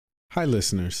Hi,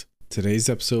 listeners. Today's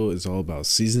episode is all about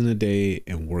seizing the day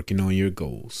and working on your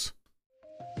goals.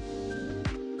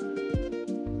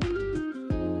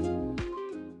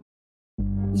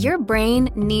 Your brain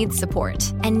needs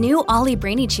support, and new Ollie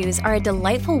Brainy Chews are a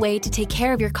delightful way to take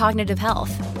care of your cognitive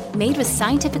health. Made with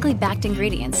scientifically backed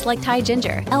ingredients like Thai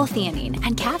ginger, L-theanine,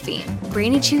 and caffeine,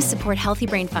 Brainy Chews support healthy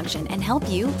brain function and help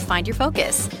you find your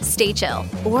focus, stay chill,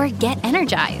 or get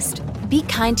energized. Be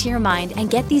kind to your mind and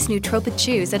get these nootropic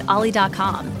chews at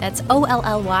ollie.com. That's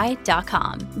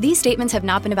OLLY.com. These statements have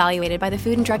not been evaluated by the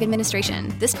Food and Drug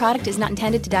Administration. This product is not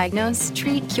intended to diagnose,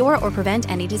 treat, cure, or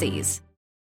prevent any disease.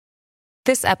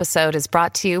 This episode is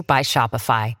brought to you by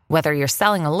Shopify. Whether you're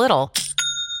selling a little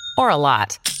or a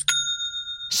lot,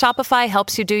 Shopify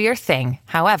helps you do your thing,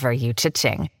 however you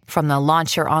cha-ching. From the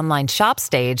launch your online shop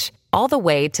stage, all the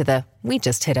way to the we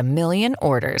just hit 1 million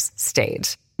orders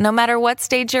stage. No matter what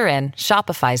stage you're in,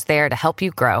 Shopify's there to help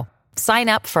you grow. Sign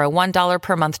up for a $1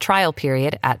 per month trial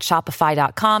period at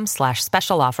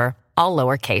shopify.com/special offer, all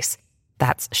lowercase.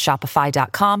 That's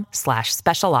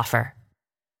shopify.com/special offer.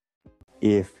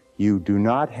 If you do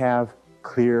not have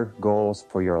clear goals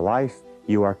for your life,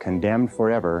 you are condemned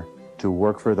forever to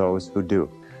work for those who do.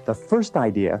 The first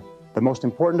idea, the most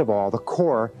important of all, the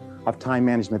core of time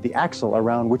management, the axle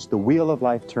around which the wheel of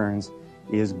life turns,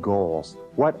 is goals.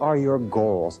 What are your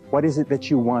goals? What is it that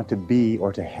you want to be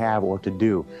or to have or to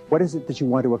do? What is it that you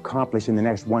want to accomplish in the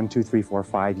next 1, 2, 3, 4,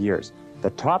 5 years?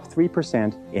 The top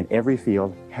 3% in every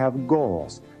field have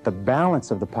goals. The balance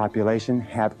of the population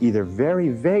have either very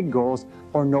vague goals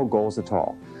or no goals at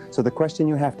all. So the question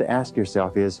you have to ask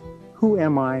yourself is, who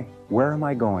am I? Where am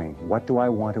I going? What do I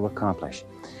want to accomplish?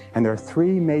 And there are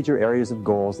 3 major areas of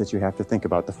goals that you have to think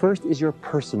about. The first is your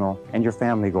personal and your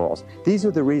family goals. These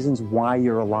are the reasons why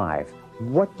you're alive.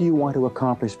 What do you want to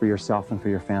accomplish for yourself and for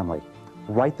your family?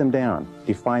 Write them down,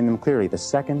 define them clearly. The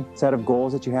second set of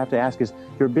goals that you have to ask is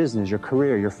your business, your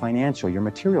career, your financial, your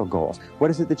material goals.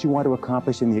 What is it that you want to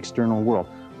accomplish in the external world?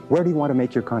 Where do you want to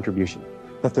make your contribution?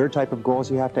 The third type of goals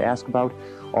you have to ask about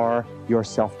are your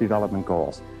self-development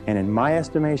goals. And in my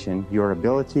estimation, your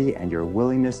ability and your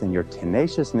willingness and your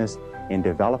tenaciousness in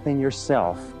developing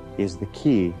yourself is the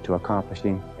key to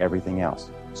accomplishing everything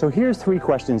else. So here's 3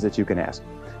 questions that you can ask.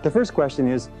 The first question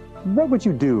is, what would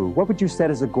you do? What would you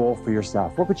set as a goal for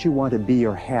yourself? What would you want to be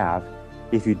or have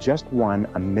if you just won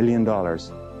 $1 million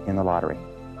in the lottery?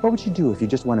 What would you do if you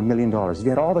just won $1 million? If you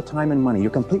had all the time and money, you're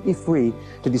completely free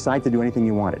to decide to do anything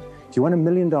you wanted. If you won $1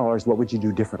 million, what would you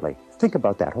do differently? Think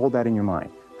about that. Hold that in your mind.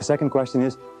 The second question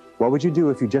is, what would you do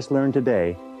if you just learned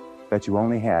today that you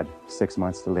only had 6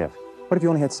 months to live? What if you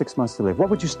only had 6 months to live? What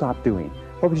would you stop doing?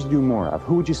 What would you do more of?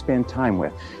 Who would you spend time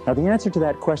with? Now, the answer to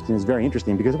that question is very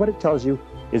interesting because what it tells you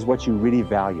is what you really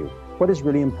value, what is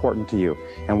really important to you.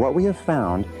 And what we have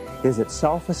found is that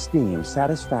self-esteem,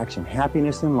 satisfaction,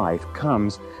 happiness in life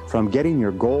comes from getting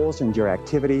your goals and your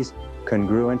activities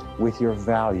congruent with your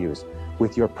values,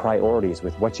 with your priorities,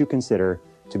 with what you consider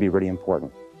to be really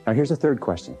important. Now, here's the third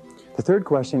question. The third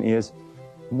question is,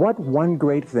 what one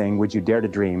great thing would you dare to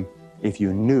dream if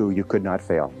you knew you could not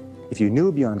fail? If you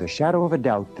knew beyond a shadow of a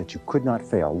doubt that you could not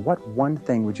fail, what one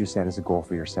thing would you set as a goal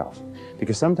for yourself?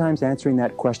 Because sometimes answering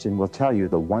that question will tell you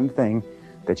the one thing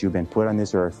that you've been put on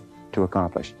this earth to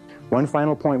accomplish. One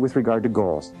final point with regard to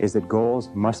goals is that goals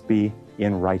must be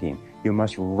in writing. You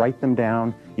must write them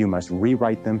down, you must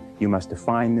rewrite them, you must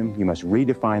define them, you must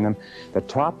redefine them. The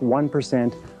top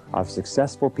 1% of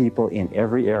successful people in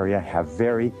every area have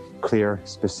very clear,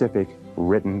 specific,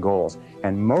 written goals.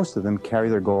 And most of them carry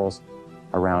their goals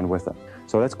around with them.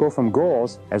 So let's go from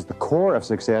goals as the core of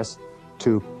success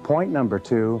to point number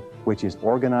 2, which is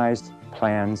organized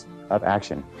plans of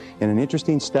action. In an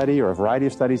interesting study, or a variety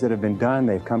of studies that have been done,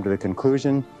 they've come to the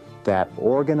conclusion that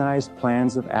organized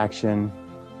plans of action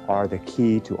are the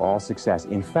key to all success.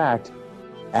 In fact,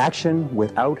 action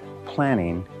without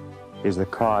planning is the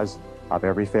cause of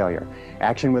every failure.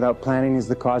 Action without planning is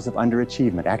the cause of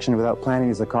underachievement. Action without planning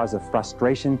is the cause of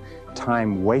frustration,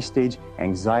 time wastage,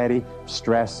 anxiety,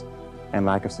 stress, and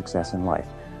lack of success in life.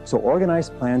 So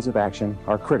organized plans of action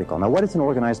are critical. Now, what is an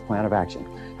organized plan of action?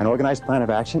 An organized plan of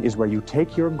action is where you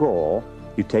take your goal,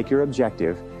 you take your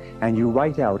objective, and you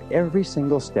write out every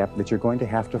single step that you're going to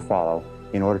have to follow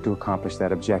in order to accomplish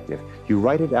that objective. You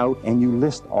write it out and you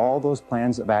list all those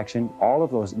plans of action, all of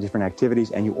those different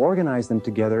activities, and you organize them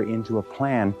together into a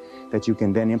plan that you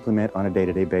can then implement on a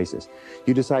day-to-day basis.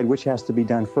 You decide which has to be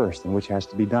done first and which has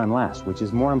to be done last, which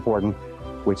is more important,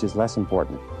 which is less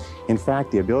important. In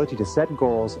fact, the ability to set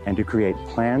goals and to create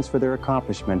plans for their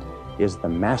accomplishment is the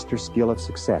master skill of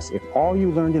success. If all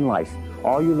you learned in life,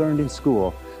 all you learned in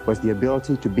school, was the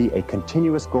ability to be a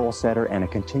continuous goal setter and a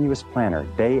continuous planner,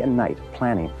 day and night,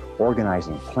 planning,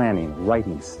 organizing, planning,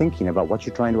 writing, thinking about what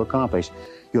you're trying to accomplish.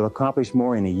 You'll accomplish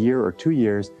more in a year or 2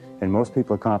 years than most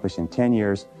people accomplish in 10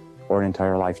 years or an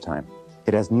entire lifetime.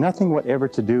 It has nothing whatever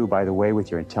to do, by the way, with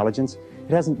your intelligence.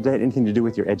 It hasn't anything to do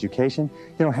with your education.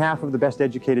 You know, half of the best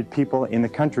educated people in the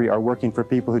country are working for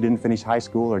people who didn't finish high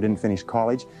school or didn't finish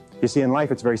college. You see, in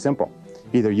life, it's very simple.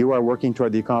 Either you are working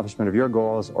toward the accomplishment of your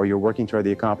goals or you're working toward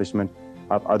the accomplishment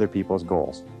of other people's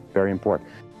goals. Very important.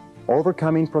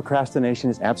 Overcoming procrastination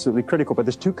is absolutely critical, but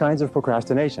there's two kinds of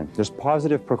procrastination. There's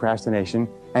positive procrastination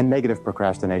and negative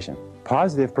procrastination.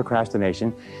 Positive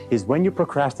procrastination is when you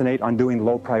procrastinate on doing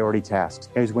low priority tasks.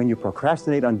 It is when you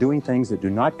procrastinate on doing things that do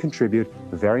not contribute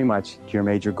very much to your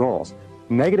major goals.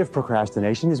 Negative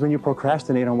procrastination is when you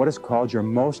procrastinate on what is called your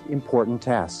most important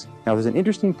tasks. Now, there's an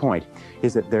interesting point,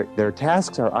 is that their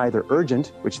tasks are either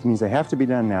urgent, which means they have to be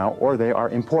done now, or they are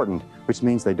important, which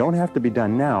means they don't have to be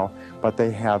done now, but they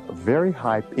have a very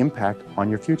high impact on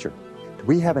your future.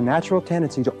 We have a natural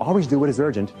tendency to always do what is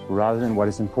urgent rather than what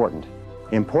is important.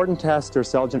 Important tasks are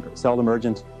seldom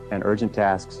urgent, and urgent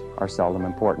tasks are seldom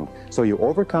important. So you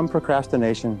overcome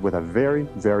procrastination with a very,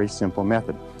 very simple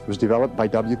method. It was developed by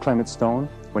W. Clement Stone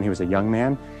when he was a young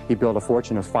man. He built a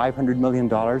fortune of $500 million,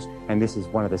 and this is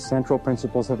one of the central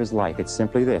principles of his life. It's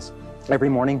simply this. Every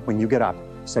morning when you get up,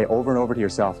 say over and over to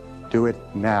yourself, do it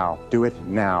now, do it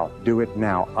now, do it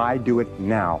now, I do it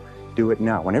now. Do it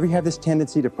now. Whenever you have this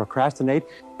tendency to procrastinate,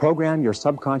 program your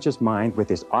subconscious mind with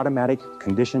this automatic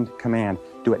conditioned command,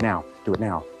 do it now, do it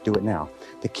now, do it now.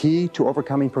 The key to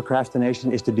overcoming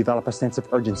procrastination is to develop a sense of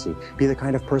urgency. Be the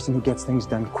kind of person who gets things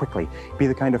done quickly. Be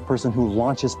the kind of person who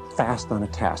launches fast on a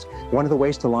task. One of the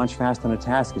ways to launch fast on a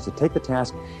task is to take the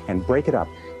task and break it up.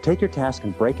 Take your task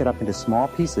and break it up into small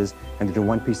pieces and to do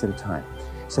one piece at a time.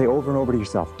 Say over and over to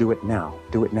yourself, do it now,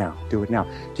 do it now, do it now.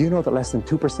 Do you know that less than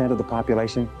 2% of the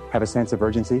population have a sense of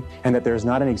urgency, and that there's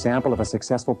not an example of a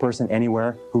successful person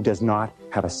anywhere who does not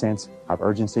have a sense of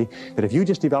urgency? That if you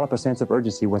just develop a sense of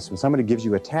urgency, when somebody gives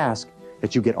you a task,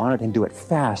 that you get on it and do it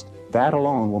fast, that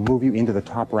alone will move you into the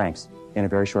top ranks in a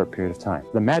very short period of time.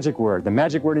 The magic word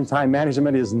in time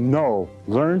management is no.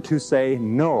 Learn to say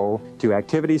no to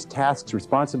activities, tasks,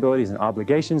 responsibilities, and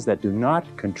obligations that do not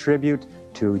contribute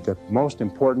to the most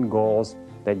important goals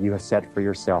that you have set for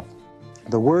yourself.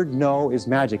 The word no is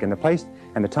magic, and the place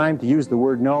and the time to use the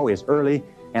word no is early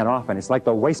and often. It's like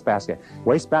the wastebasket.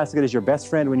 Wastebasket is your best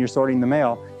friend when you're sorting the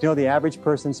mail. You know, the average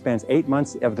person spends 8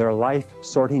 months of their life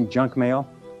sorting junk mail,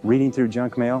 reading through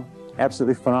junk mail.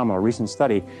 Absolutely phenomenal, recent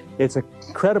study. It's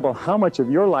incredible how much of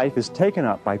your life is taken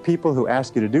up by people who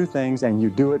ask you to do things and you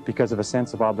do it because of a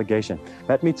sense of obligation.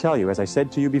 Let me tell you, as I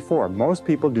said to you before, most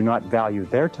people do not value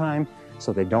their time,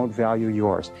 so they don't value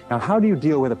yours. Now, how do you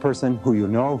deal with a person who you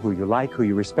know, who you like, who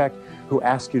you respect, who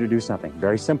asks you to do something?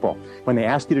 Very simple. When they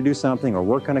ask you to do something or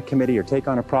work on a committee or take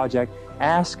on a project,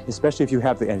 ask, especially if you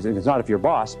have, and it's not if you're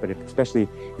boss, but especially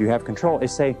if you have control,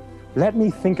 is say, let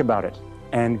me think about it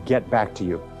and get back to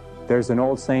you. There's an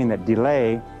old saying that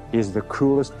delay is the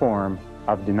cruelest form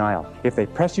of denial. If they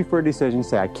press you for a decision,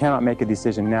 say, I cannot make a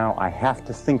decision now, I have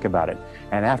to think about it.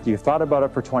 And after you've thought about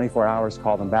it for 24 hours,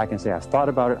 call them back and say, I've thought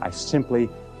about it, I simply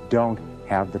don't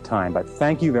have the time. But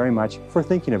thank you very much for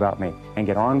thinking about me, and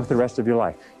get on with the rest of your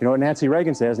life. You know what Nancy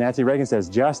Reagan says? Nancy Reagan says,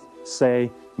 just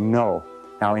say no.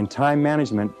 Now, in time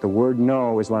management, the word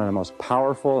no is one of the most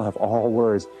powerful of all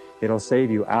words. It'll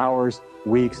save you hours,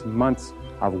 weeks, months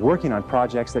of working on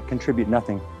projects that contribute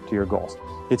nothing to your goals.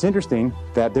 It's interesting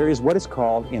that there is what is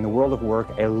called in the world of work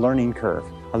a learning curve.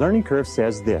 A learning curve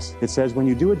says this. It says when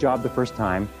you do a job the first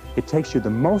time, it takes you the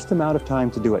most amount of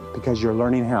time to do it because you're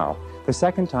learning how. The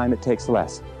second time it takes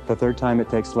less. The third time it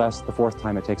takes less. The fourth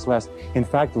time it takes less. In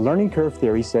fact, the learning curve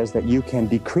theory says that you can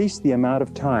decrease the amount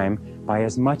of time by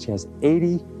as much as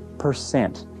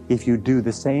 80% if you do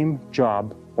the same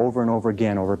job over and over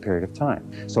again over a period of time.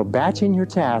 So batching your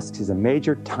tasks is a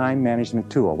major time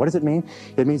management tool. What does it mean?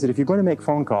 It means that if you're going to make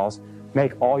phone calls,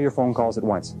 make all your phone calls at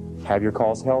once. Have your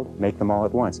calls held, make them all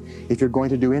at once. If you're going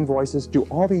to do invoices, do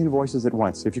all the invoices at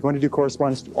once. If you're going to do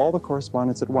correspondence, do all the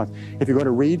correspondence at once. If you're going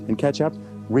to read and catch up,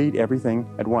 read everything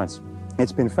at once.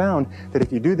 It's been found that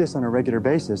if you do this on a regular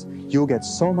basis, you'll get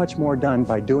so much more done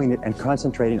by doing it and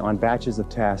concentrating on batches of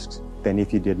tasks than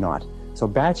if you did not. So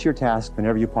batch your task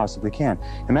whenever you possibly can.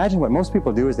 Imagine what most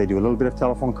people do is they do a little bit of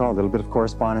telephone call, a little bit of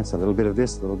correspondence, a little bit of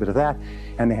this, a little bit of that,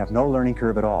 and they have no learning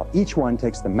curve at all. Each one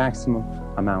takes the maximum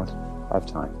amount of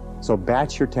time. So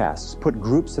batch your tasks. Put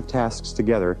groups of tasks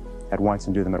together at once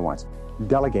and do them at once.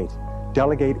 Delegate.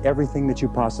 Delegate everything that you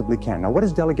possibly can. Now, what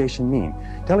does delegation mean?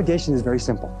 Delegation is very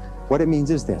simple. What it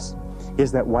means is this.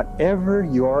 is that whatever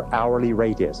your hourly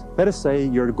rate is, let us say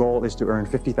your goal is to earn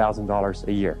 $50,000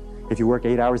 a year. If you work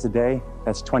 8 hours a day,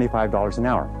 that's $25 an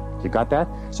hour. You got that?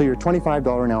 So you're a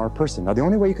 $25 an hour person. Now, the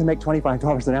only way you can make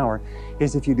 $25 an hour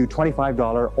is if you do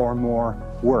 $25 or more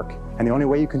work. And the only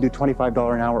way you can do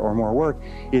 $25 an hour or more work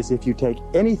is if you take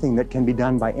anything that can be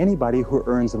done by anybody who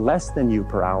earns less than you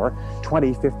per hour,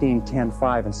 20, 15, 10,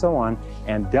 5, and so on,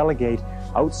 and delegate,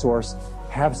 outsource,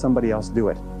 have somebody else do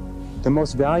it. The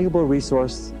most valuable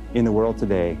resource in the world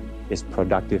today is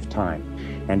productive time.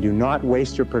 And do not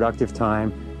waste your productive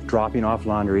time dropping off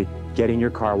laundry, getting your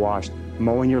car washed,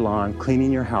 mowing your lawn,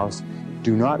 cleaning your house.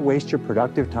 Do not waste your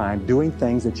productive time doing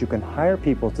things that you can hire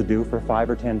people to do for $5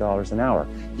 or $10 an hour.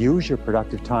 Use your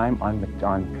productive time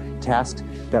on tasks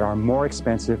that are more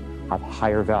expensive, of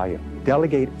higher value.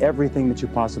 Delegate everything that you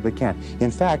possibly can.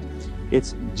 In fact,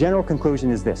 its general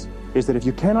conclusion is this, is that if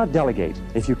you cannot delegate,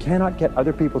 if you cannot get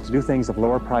other people to do things of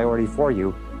lower priority for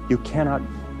you, you cannot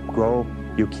grow,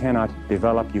 you cannot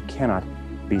develop, you cannot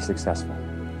be successful.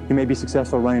 You may be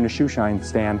successful running a shoe shine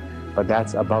stand, but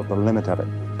that's about the limit of it.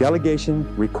 Delegation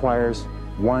requires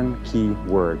one key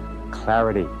word: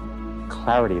 clarity.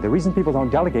 Clarity. The reason people don't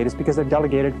delegate is because they've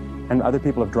delegated and other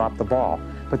people have dropped the ball.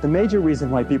 But the major reason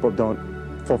why people don't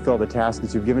fulfill the tasks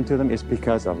that you've given to them is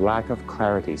because of lack of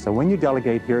clarity. So when you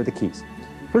delegate, here are the keys.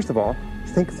 First of all,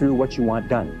 think through what you want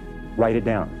done. Write it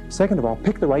down. Second of all,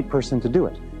 pick the right person to do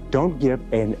it. Don't give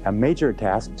a major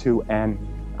task to an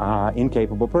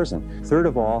incapable person. Third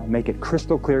of all, make it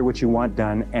crystal clear what you want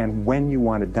done and when you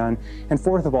want it done. And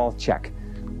fourth of all, check,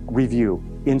 review,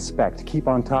 inspect, keep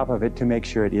on top of it to make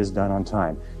sure it is done on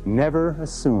time. Never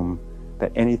assume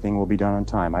that anything will be done on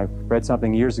time. I read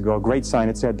something years ago, a great sign.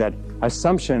 It said that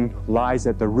assumption lies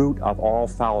at the root of all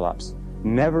foul-ups.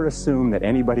 Never assume that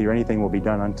anybody or anything will be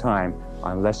done on time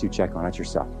unless you check on it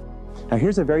yourself. Now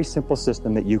here's a very simple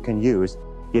system that you can use.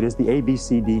 It is the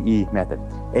ABCDE method.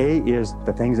 A is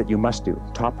the things that you must do,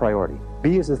 top priority.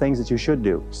 B is the things that you should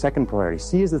do, second priority.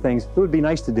 C is the things that would be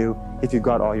nice to do if you've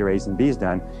got all your A's and B's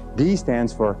done. D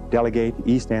stands for delegate,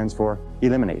 E stands for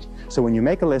eliminate. So when you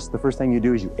make a list, the first thing you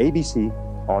do is you ABC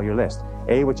all your list.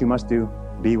 A, what you must do,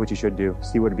 B, what you should do,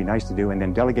 C, what would be nice to do, and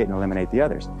then delegate and eliminate the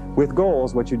others. With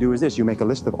goals, what you do is this: you make a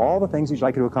list of all the things you'd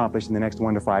like to accomplish in the next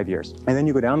 1 to 5 years. And then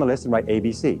you go down the list and write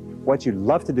ABC. What you'd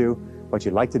love to do, what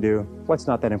you'd like to do, what's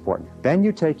not that important. Then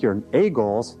you take your A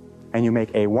goals and you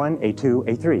make A1, A2,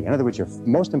 A3. In other words, your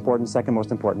most important, second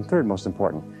most important, third most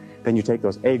important. Then you take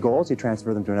those A goals, you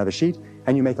transfer them to another sheet,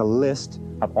 and you make a list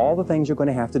of all the things you're going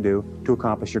to have to do to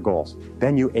accomplish your goals.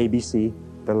 Then you ABC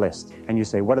the list, and you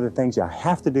say, what are the things I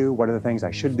have to do, what are the things I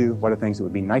should do, what are the things that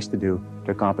would be nice to do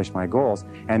to accomplish my goals,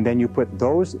 and then you put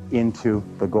those into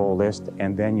the goal list,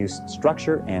 and then you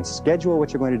structure and schedule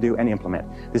what you're going to do and implement.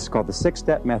 This is called the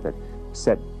 6-step method.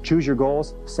 Choose your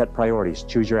goals, set priorities.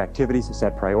 Choose your activities,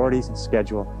 set priorities,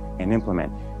 schedule, and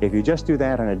implement. If you just do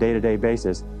that on a day-to-day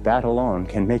basis, that alone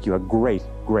can make you a great,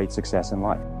 great success in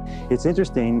life. It's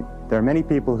interesting, there are many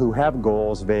people who have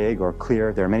goals vague or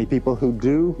clear. There are many people who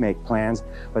do make plans,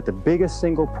 but the biggest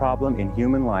single problem in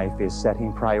human life is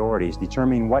setting priorities,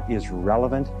 determining what is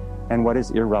relevant and what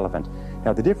is irrelevant.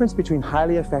 Now, the difference between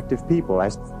highly effective people,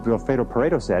 as Alfredo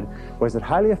Pareto said, was that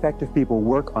highly effective people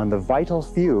work on the vital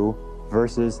few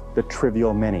versus the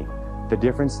trivial many. The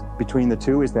difference between the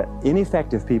two is that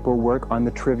ineffective people work on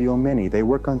the trivial many. They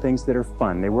work on things that are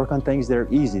fun. They work on things that are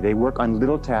easy. They work on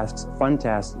little tasks, fun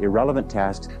tasks, irrelevant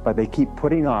tasks, but they keep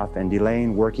putting off and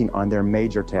delaying working on their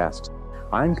major tasks.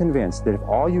 I'm convinced that if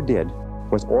all you did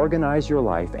was organize your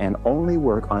life and only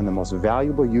work on the most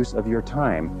valuable use of your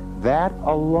time, that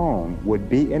alone would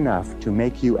be enough to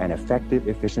make you an effective,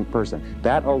 efficient person.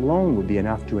 That alone would be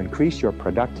enough to increase your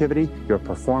productivity, your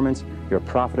performance, your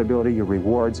profitability, your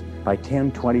rewards by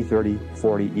 10, 20, 30,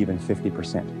 40, even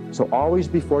 50%. So always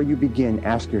before you begin,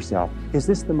 ask yourself, is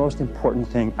this the most important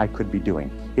thing I could be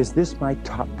doing? Is this my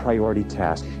top priority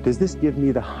task? Does this give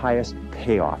me the highest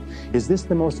payoff? Is this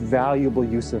the most valuable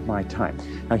use of my time?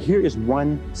 Now here is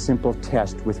one simple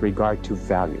test with regard to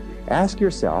value. Ask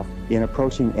yourself, in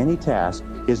approaching any task,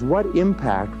 is what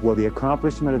impact will the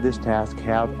accomplishment of this task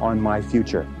have on my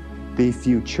future? The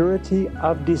futurity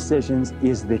of decisions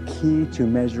is the key to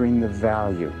measuring the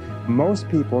value. Most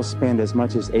people spend as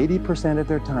much as 80% of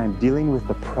their time dealing with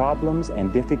the problems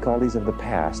and difficulties of the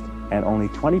past, and only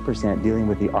 20% dealing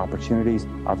with the opportunities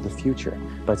of the future.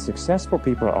 But successful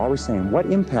people are always saying, what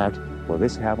impact will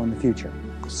this have on the future?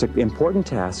 So important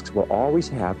tasks will always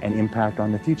have an impact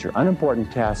on the future.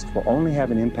 Unimportant tasks will only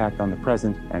have an impact on the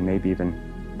present and maybe even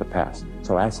the past.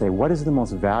 So I say, what is the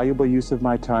most valuable use of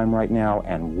my time right now,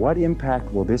 and what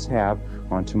impact will this have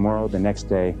on tomorrow, the next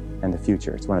day, and the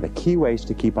future. It's one of the key ways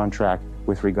to keep on track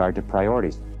with regard to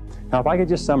priorities. Now, if I could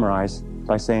just summarize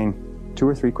by saying 2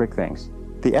 or 3 quick things.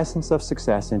 The essence of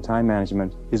success in time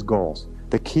management is goals.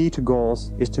 The key to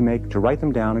goals is to write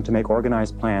them down and to make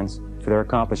organized plans for their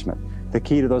accomplishment. The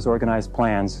key to those organized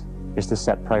plans is to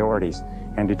set priorities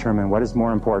and determine what is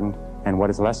more important and what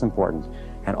is less important.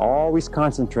 And always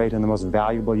concentrate on the most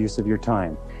valuable use of your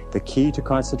time. The key to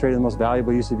concentrate on the most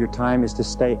valuable use of your time is to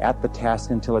stay at the task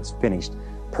until it's finished.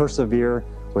 Persevere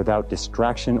without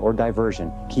distraction or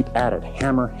diversion. Keep at it.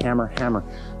 Hammer, hammer, hammer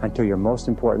until your most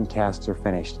important tasks are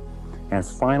finished. And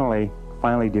finally,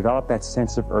 develop that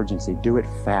sense of urgency. Do it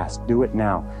fast. Do it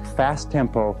now. Fast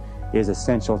tempo is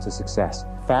essential to success.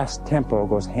 Fast tempo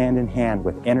goes hand in hand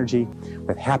with energy,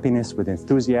 with happiness, with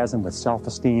enthusiasm, with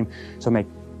self-esteem. So make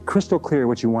crystal clear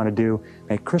what you want to do,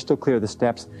 make crystal clear the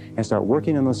steps, and start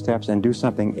working on those steps and do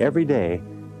something every day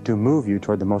to move you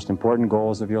toward the most important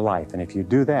goals of your life. And if you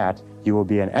do that, you will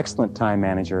be an excellent time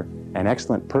manager, an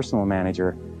excellent personal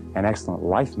manager, an excellent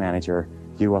life manager.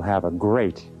 You will have a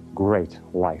great, great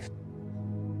life.